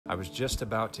I was just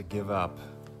about to give up,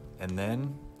 and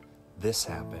then this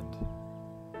happened.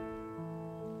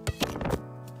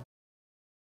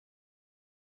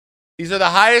 These are the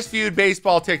highest viewed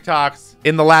baseball TikToks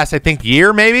in the last, I think,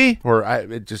 year, maybe? Or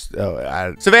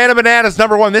Savannah Bananas,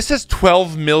 #1. This has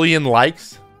 12 million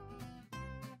likes.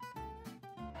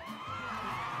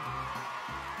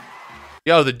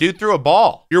 Yo, the dude threw a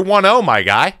ball. You're 1-0, my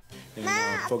guy.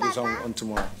 And focus on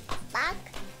tomorrow. Buck?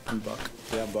 And Buck.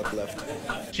 Yeah, Buck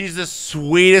left. She's the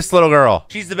sweetest little girl.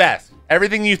 She's the best.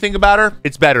 Everything you think about her,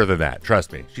 it's better than that.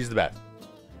 Trust me. She's the best.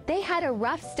 They had a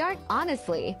rough start,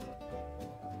 honestly.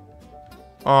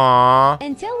 Aww.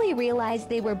 Until we realized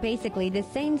they were basically the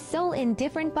same soul in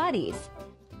different bodies.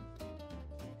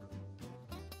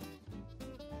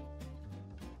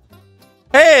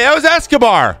 Hey, that was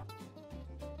Escobar.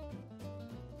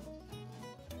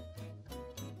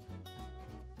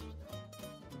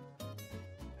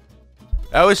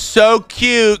 That was so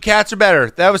cute. Cats are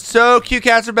better. That was so cute.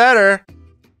 Cats are better.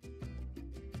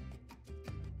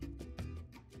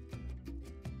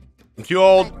 I'm too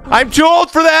old. I'm too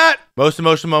old for that. Most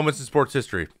emotional moments in sports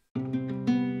history.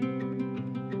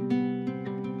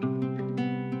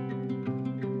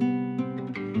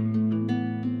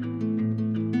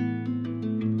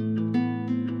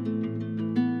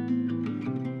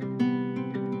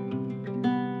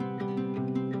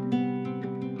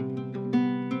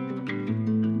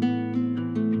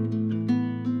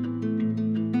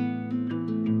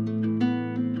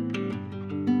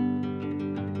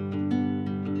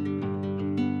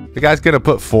 The guy's gonna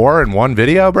put 4 in one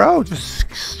video, bro.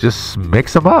 Just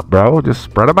mix them up, bro. Just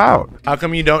spread them out. How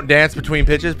come you don't dance between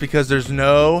pitches? Because there's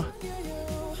no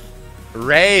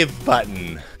rave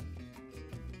button.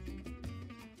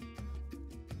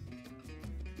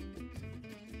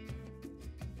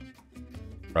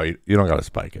 Bro, you don't gotta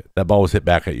spike it. That ball was hit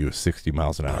back at you 60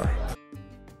 miles an hour.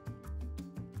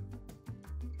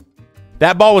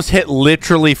 That ball was hit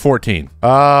literally 14.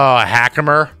 Oh,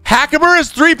 Hackamer. Hackamer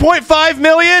is 3.5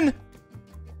 million?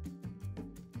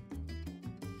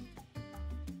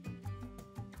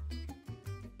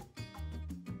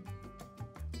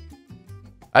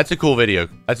 That's a cool video.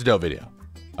 That's a dope video.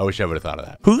 I wish I would have thought of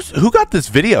that. Who got this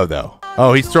video though?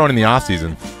 Oh, he's throwing in the off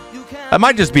season. That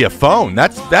might just be a phone.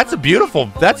 That's beautiful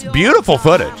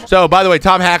footage. So by the way,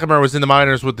 Tom Hackamer was in the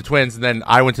minors with the Twins, and then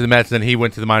I went to the Mets, and then he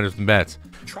went to the minors with the Mets.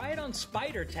 Try it on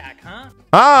spider tack, huh?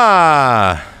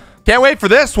 Ah, can't wait for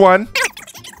this one.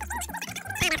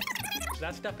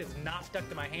 That stuff is not stuck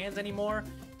to my hands anymore.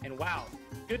 And wow,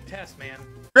 good test, man.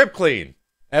 Grip clean,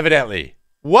 evidently.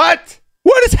 What?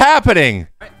 What is happening?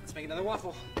 All right, let's make another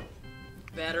waffle.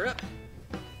 Batter up.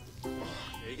 There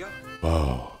you go.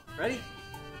 Whoa. Ready?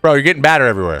 Bro, you're getting batter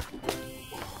everywhere.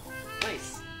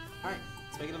 Nice. All right,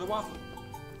 let's make another waffle.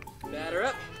 Batter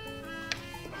up.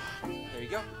 There you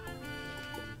go.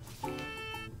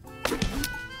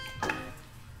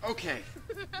 Okay,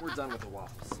 we're done with the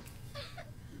waffles.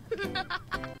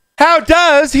 How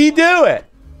does he do it?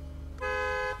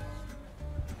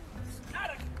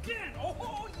 Not again!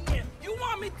 Oh yeah! You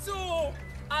want me to?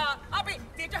 Papi,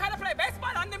 teach you how to play baseball.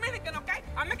 I'm Dominican, okay?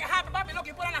 I make it happen, papi. Look,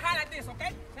 you put on a hat like this,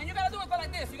 okay? Then you gotta do it go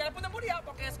like this. You gotta put the booty up,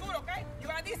 okay? It's good, okay? You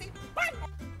gotta DC. Bang!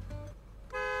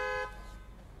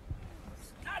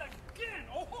 Not again!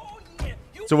 Oh yeah!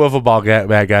 It's a wiffle ball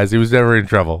bad guys. He was never in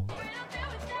trouble.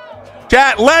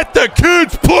 Chat, let the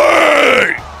kids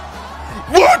play!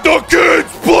 Let the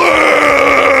kids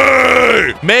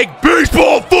play! Make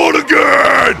baseball fun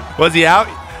again! Was he out?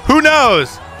 Who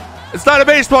knows? It's not a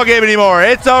baseball game anymore.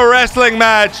 It's a wrestling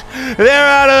match. They're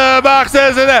out of the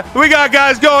boxes, and we got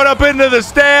guys going up into the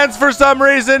stands for some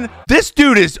reason. This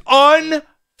dude is unfazed.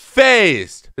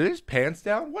 Is his pants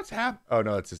down? What's happening? Oh,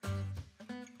 no, it's just...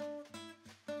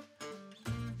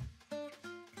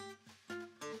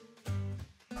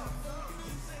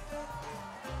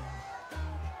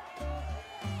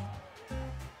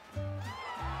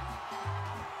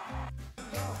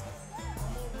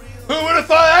 Who would have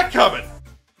thought that coming?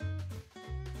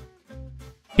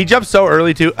 He jumped so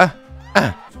early too.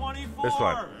 24. This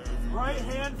one. Right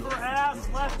hand for ass,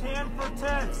 left hand for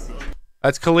tits.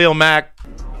 That's Khalil Mack.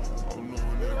 Come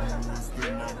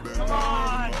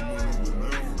on.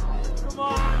 Come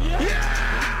on.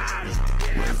 Yeah.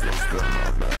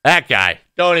 That guy.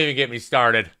 Don't even get me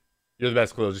started. You're the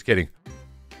best, Khalil. Just kidding.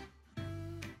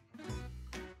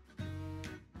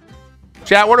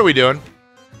 Chat, what are we doing?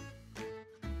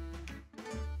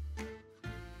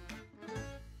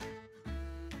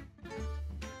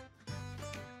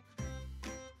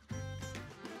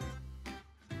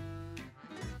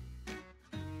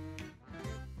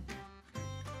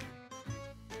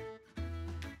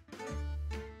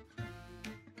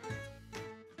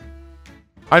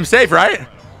 I'm safe, right?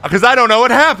 Because I don't know what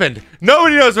happened.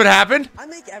 Nobody knows what happened. I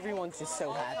make everyone just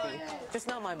so happy. Just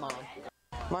not my mom.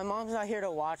 My mom's not here to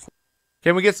watch.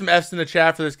 Can we get some F's in the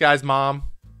chat for this guy's mom?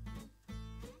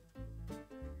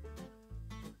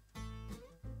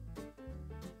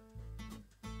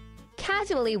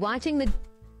 Casually watching the...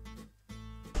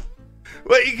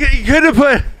 Wait, you could have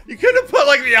put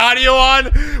like the audio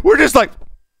on. We're just like...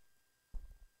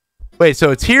 Wait,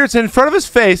 so it's here. It's in front of his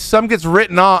face. Some gets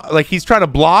written off. Like he's trying to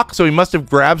block, so he must have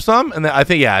grabbed some. And then I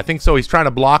think so. He's trying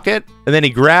to block it. And then he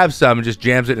grabs some and just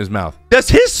jams it in his mouth. Does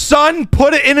his son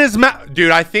put it in his mouth? Dude,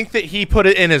 I think that he put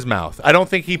it in his mouth. I don't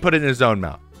think he put it in his own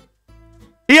mouth.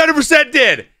 He 100%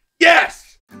 did. Yes!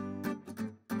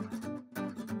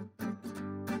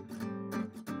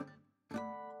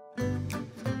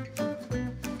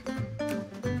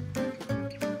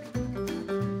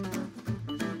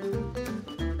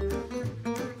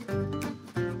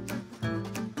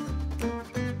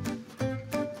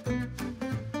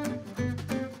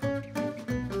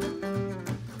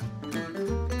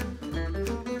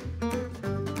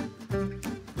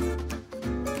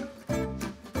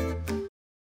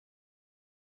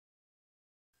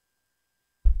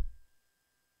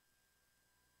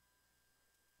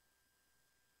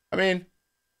 I mean,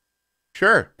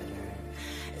 sure.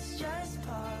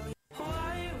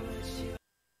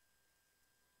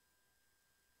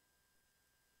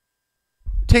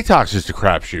 TikTok's just a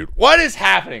crapshoot. What is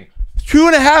happening?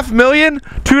 2.5 million?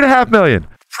 2.5 million.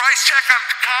 Price check on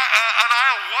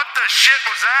aisle. What the shit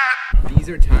was that? These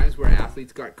are times where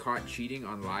athletes got caught cheating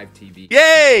on live TV.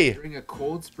 Yay! During a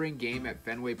cold spring game at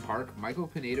Fenway Park, Michael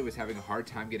Pineda was having a hard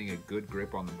time getting a good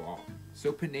grip on the ball.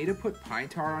 So Pineda put pine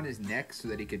tar on his neck so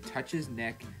that he could touch his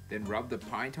neck, then rub the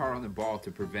pine tar on the ball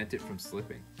to prevent it from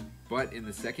slipping. But in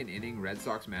the second inning, Red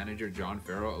Sox manager John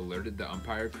Farrell alerted the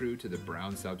umpire crew to the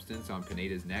brown substance on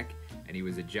Pineda's neck, and he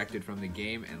was ejected from the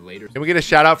game and later... Can we get a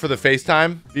shout out for the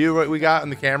FaceTime view what we got on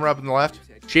the camera up on the left?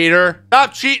 Cheater.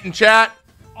 Stop cheating, chat.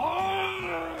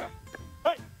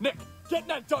 Hey, Nick, get in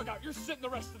that dugout. You're sitting the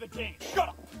rest of the game. Shut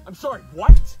up. I'm sorry,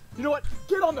 what? You know what?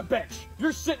 Get on the bench.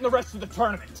 You're sitting the rest of the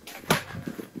tournament.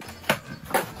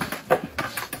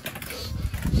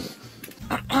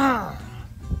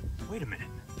 Wait a minute.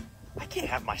 I can't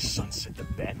have my son sit the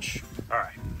bench. All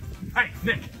right. Hey,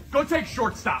 Nick, go take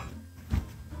shortstop.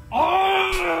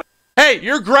 Oh! Hey,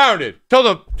 you're grounded for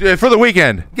the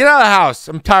weekend. Get out of the house.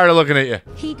 I'm tired of looking at you.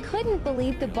 He couldn't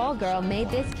believe the ball girl made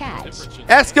this catch.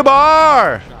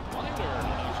 Escobar!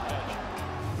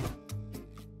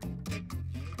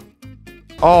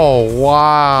 Oh,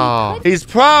 wow. He's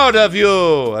proud of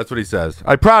you. That's what he says.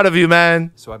 I'm proud of you,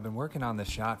 man. So I've been working on the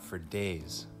shot for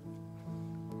days.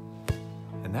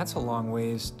 And that's a long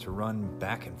ways to run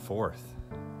back and forth.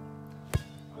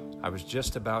 I was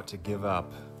just about to give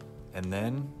up, and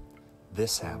then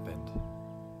this happened.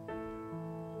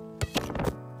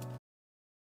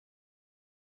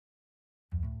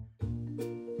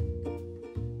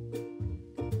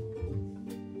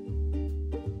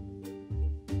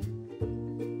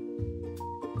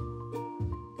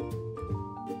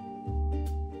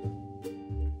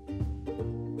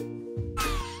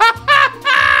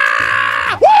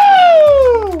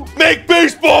 Make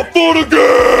baseball fun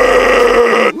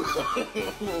again!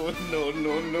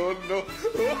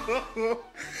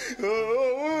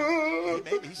 No.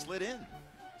 Maybe he slid in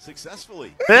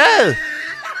successfully. Yeah.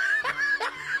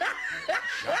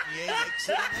 Charnier makes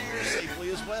it in there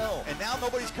safely as well. And now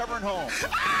nobody's covering home.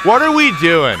 What are we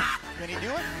doing? Can he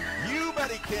do it? You bet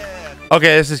he can.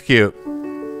 Okay, this is cute. I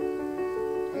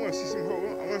want to see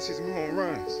some home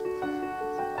runs.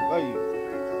 Love you.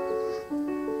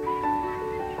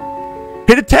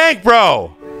 Hit a tank,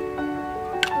 bro.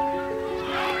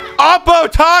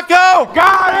 Oppo Taco.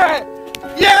 Got it!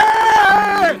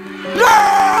 Yeah!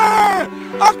 Yeah!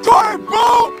 I caught it,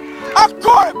 bro! I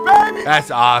caught it, baby! That's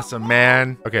awesome,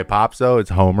 man. Okay, Pops, though, it's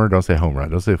homer. Don't say home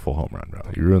run. Don't say full home run, bro.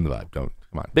 You ruined the vibe. Don't.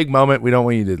 Come on. Big moment. We don't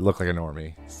want you to look like a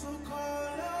normie.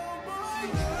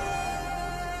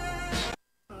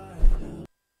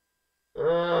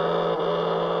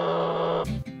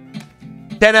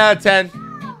 Ten out of 10.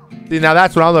 See, now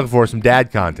that's what I'm looking for, some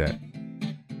dad content.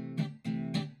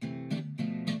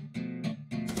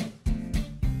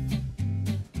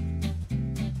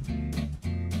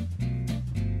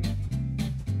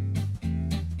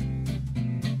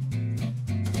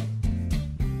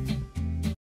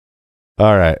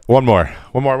 All right, one more.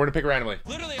 We're gonna pick randomly.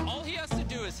 Literally, all he has to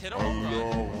do is hit a home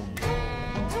run.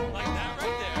 Like that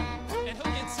right there. And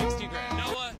he'll get 60 grand.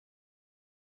 Noah.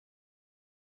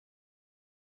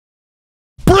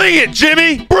 Bring it,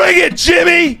 Jimmy! Bring it,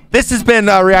 Jimmy! This has been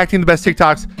reacting to the best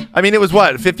TikToks. I mean, it was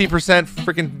what, 50%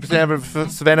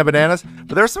 freaking Savannah Bananas?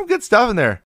 But there was some good stuff in there.